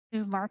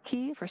Sue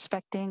Markey,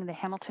 respecting the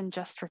Hamilton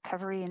Just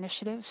Recovery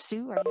Initiative.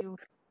 Sue, are you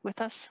with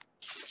us?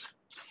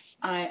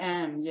 I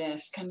am,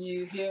 yes. Can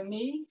you hear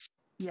me?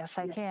 Yes,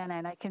 I can,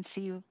 and I can see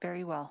you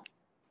very well.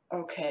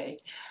 Okay.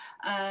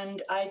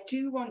 And I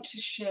do want to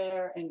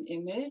share an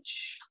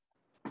image.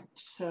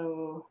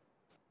 So,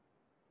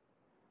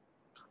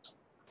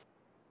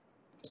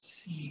 let's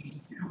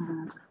see.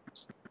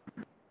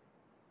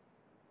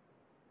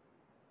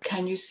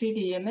 Can you see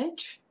the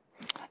image?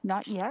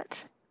 Not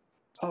yet.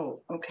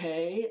 Oh,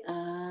 okay.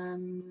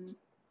 Let's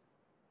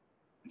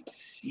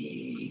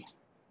see.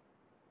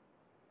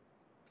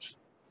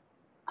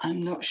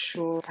 I'm not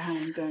sure how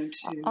I'm going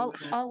to.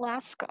 I'll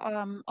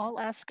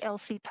ask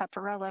Elsie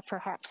Paparella.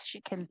 Perhaps she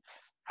can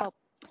help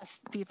us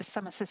be of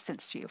some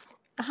assistance to you.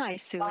 Hi,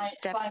 Sue. It's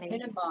Stephanie. If I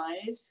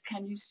minimize,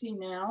 can you see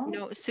now?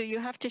 No, so you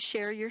have to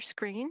share your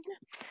screen.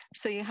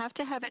 So you have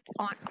to have it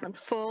on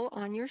full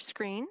on your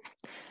screen.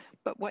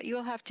 But what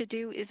you'll have to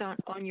do is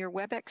on your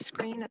WebEx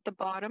screen at the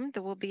bottom,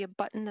 there will be a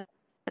button that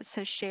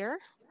says share.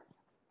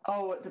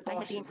 Oh, at the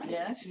bottom,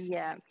 yes.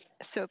 Yeah.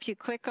 So if you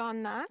click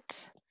on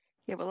that,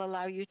 it will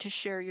allow you to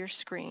share your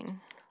screen.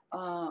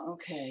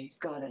 Okay,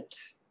 got it.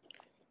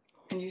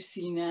 Can you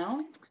see now?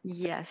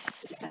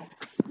 Yes.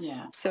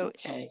 Yeah. So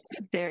okay.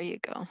 There you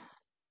go.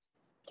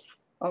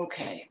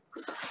 Okay.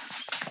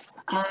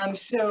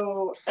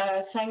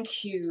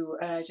 Thank you,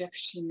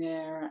 Deputy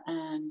Mayor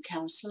and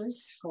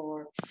councillors,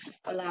 for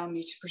allowing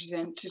me to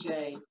present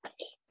today.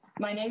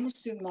 My name is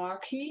Sue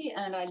Markey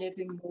and I live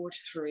in Ward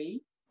 3.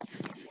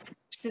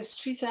 Since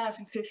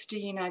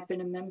 2015, I've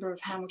been a member of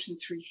Hamilton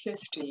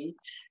 350,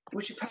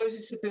 which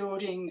opposes the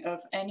building of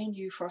any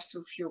new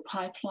fossil fuel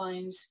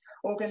pipelines,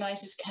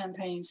 organises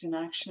campaigns and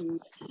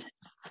actions,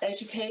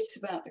 educates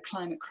about the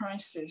climate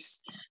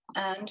crisis,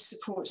 and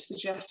supports the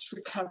Just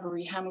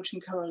Recovery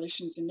Hamilton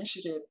Coalition's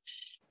initiative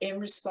in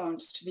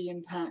response to the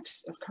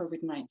impacts of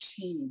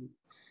COVID-19.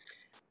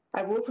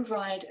 I will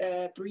provide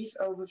a brief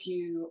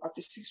overview of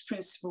the 6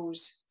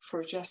 principles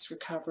for just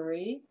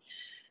recovery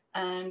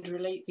and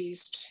relate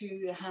these to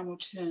the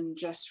Hamilton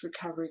Just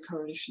Recovery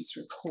Coalition's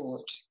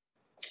report.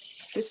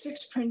 The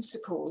 6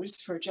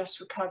 principles for just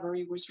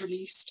recovery was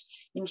released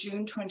in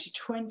June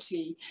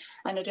 2020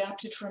 and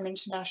adapted from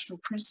international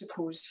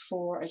principles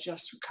for a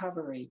just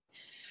recovery.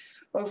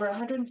 Over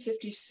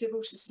 150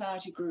 civil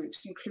society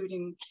groups,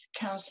 including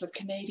Council of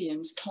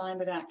Canadians,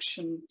 Climate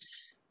Action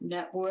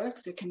Network,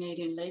 the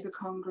Canadian Labour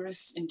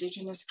Congress,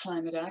 Indigenous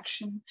Climate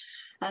Action,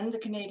 and the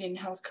Canadian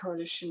Health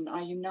Coalition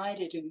are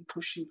united in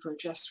pushing for a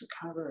just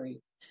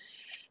recovery.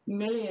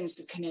 Millions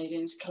of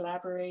Canadians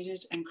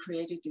collaborated and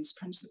created these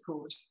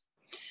principles.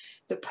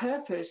 The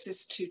purpose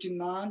is to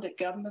demand that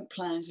government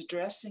plans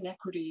address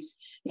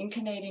inequities in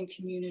Canadian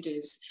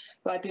communities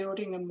by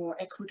building a more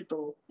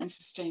equitable and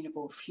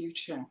sustainable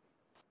future.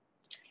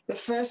 The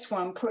first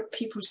one, put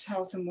people's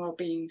health and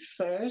well-being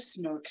first,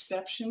 no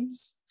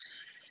exceptions.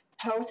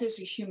 Health is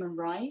a human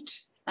right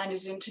and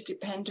is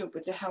interdependent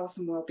with the health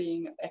and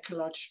well-being of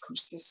ecological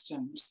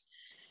systems.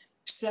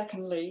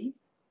 Secondly,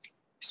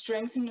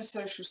 strengthen the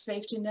social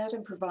safety net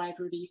and provide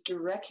relief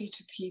directly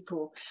to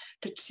people,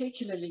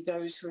 particularly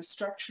those who are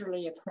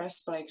structurally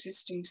oppressed by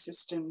existing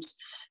systems,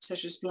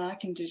 such as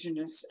Black,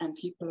 Indigenous, and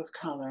people of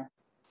colour.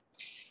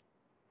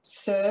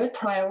 Third,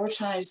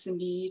 prioritise the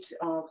needs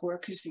of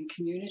workers and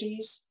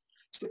communities.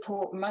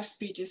 Support must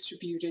be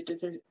distributed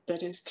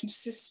that is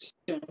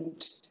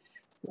consistent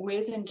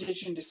with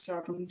Indigenous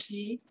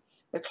sovereignty,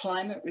 a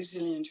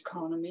climate-resilient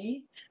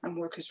economy, and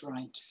workers'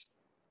 rights.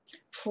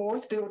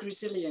 Fourth, build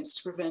resilience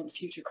to prevent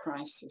future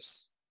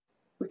crisis.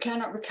 We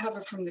cannot recover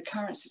from the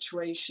current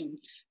situation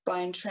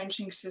by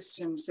entrenching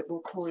systems that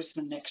will cause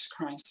the next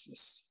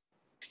crisis.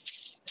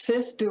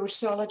 Fifth, build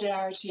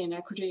solidarity and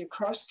equity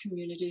across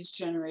communities,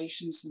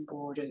 generations, and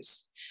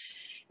borders.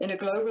 In a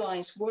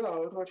globalized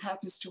world, what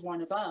happens to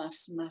one of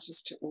us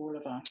matters to all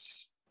of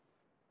us.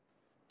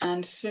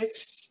 And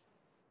sixth,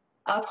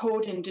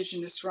 uphold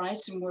Indigenous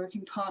rights and work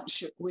in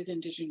partnership with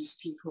Indigenous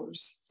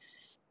peoples.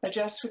 A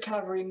just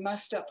recovery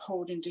must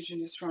uphold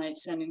Indigenous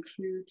rights and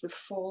include the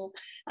full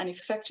and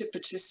effective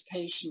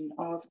participation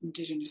of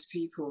Indigenous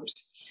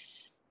peoples,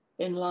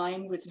 in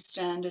line with the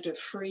standard of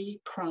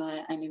free,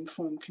 prior, and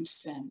informed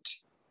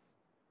consent.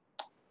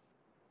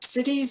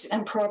 Cities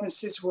and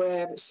provinces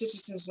where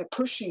citizens are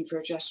pushing for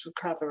a just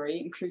recovery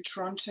include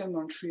Toronto,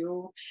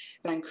 Montreal,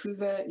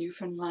 Vancouver,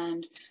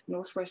 Newfoundland,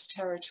 Northwest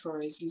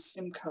Territories, and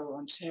Simcoe,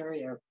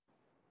 Ontario.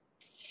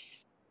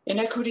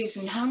 Inequities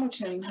in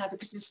Hamilton have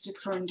existed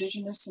for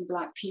Indigenous and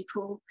Black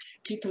people,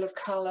 people of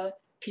colour,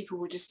 people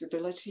with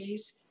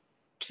disabilities,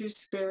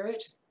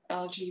 Two-Spirit,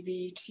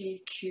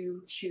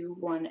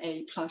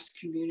 LGBTQQ1A+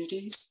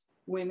 communities,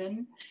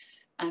 women,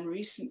 and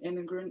recent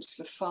immigrants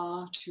for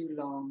far too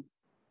long.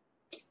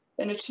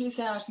 In a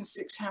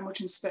 2006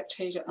 Hamilton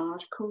Spectator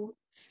article,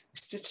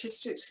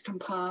 statistics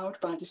compiled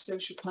by the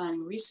Social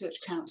Planning Research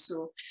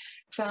Council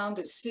found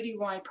that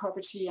citywide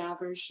poverty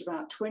averaged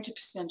about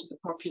 20% of the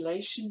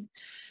population,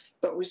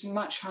 but was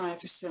much higher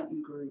for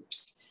certain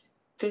groups.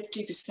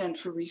 50%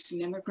 for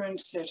recent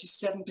immigrants,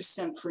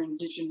 37% for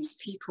Indigenous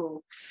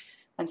people,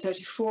 and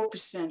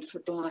 34% for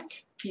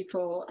Black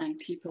people and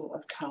people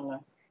of colour.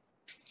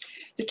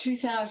 The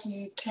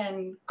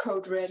 2010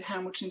 Code Red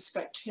Hamilton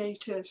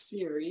Spectator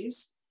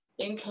series,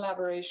 in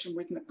collaboration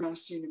with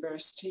McMaster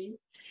University,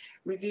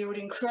 revealed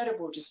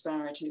incredible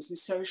disparities in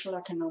social,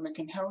 economic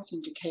and health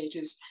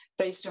indicators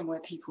based on where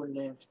people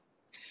live.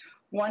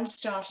 One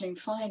startling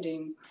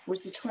finding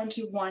was the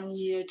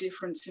 21-year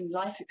difference in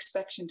life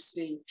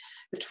expectancy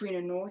between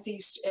a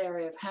northeast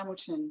area of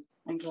Hamilton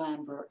and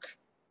Glanbrook.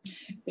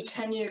 The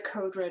 10-year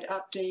Code Red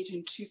update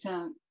in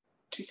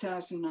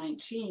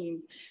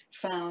 2019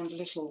 found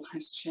little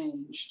has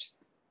changed.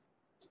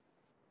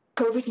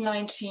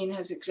 COVID-19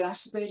 has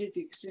exacerbated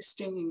the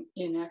existing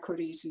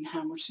inequities in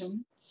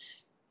Hamilton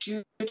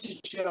due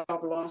to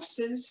job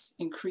losses,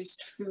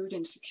 increased food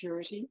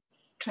insecurity,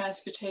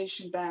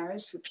 transportation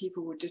barriers for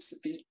people with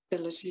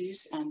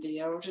disabilities and the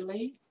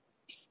elderly,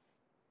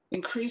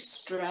 increased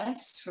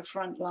stress for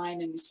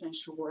frontline and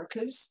essential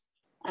workers,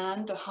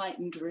 and the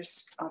heightened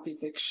risk of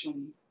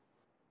eviction.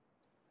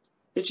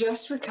 The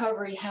Just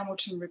Recovery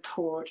Hamilton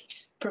report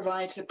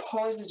provides a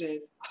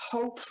positive,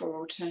 hopeful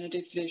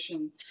alternative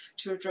vision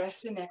to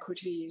address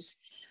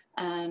inequities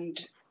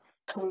and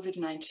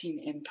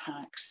COVID-19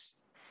 impacts.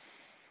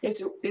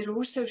 It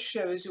also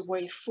shows a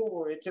way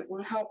forward that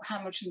will help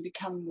Hamilton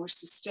become more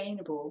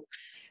sustainable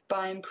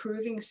by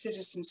improving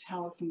citizens'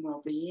 health and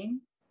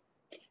well-being,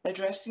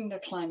 addressing the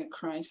climate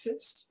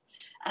crisis,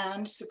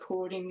 and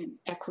supporting an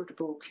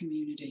equitable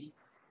community.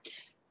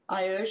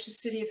 I urge the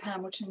City of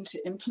Hamilton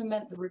to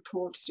implement the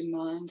report's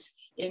demands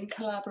in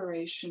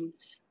collaboration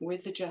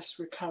with the Just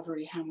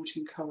Recovery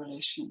Hamilton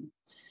Coalition.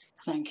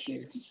 Thank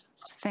you.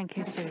 Thank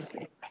you, Sue.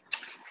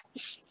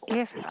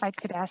 If I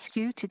could ask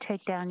you to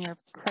take down your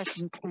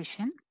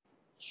presentation.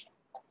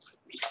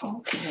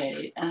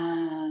 Okay,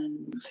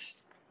 and...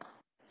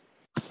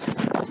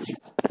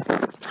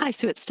 Hi,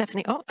 Sue, it's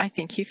Stephanie. Oh, I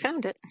think you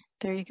found it.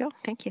 There you go.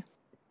 Thank you.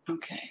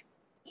 Okay.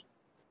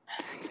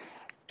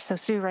 So,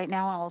 Sue, right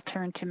now I'll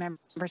turn to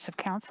members of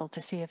council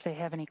to see if they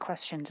have any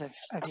questions of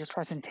your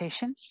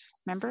presentation.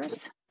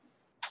 Members?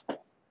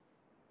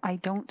 I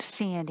don't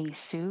see any,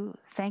 Sue.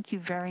 Thank you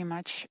very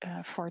much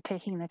for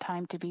taking the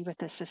time to be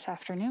with us this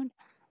afternoon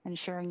and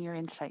sharing your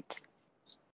insights.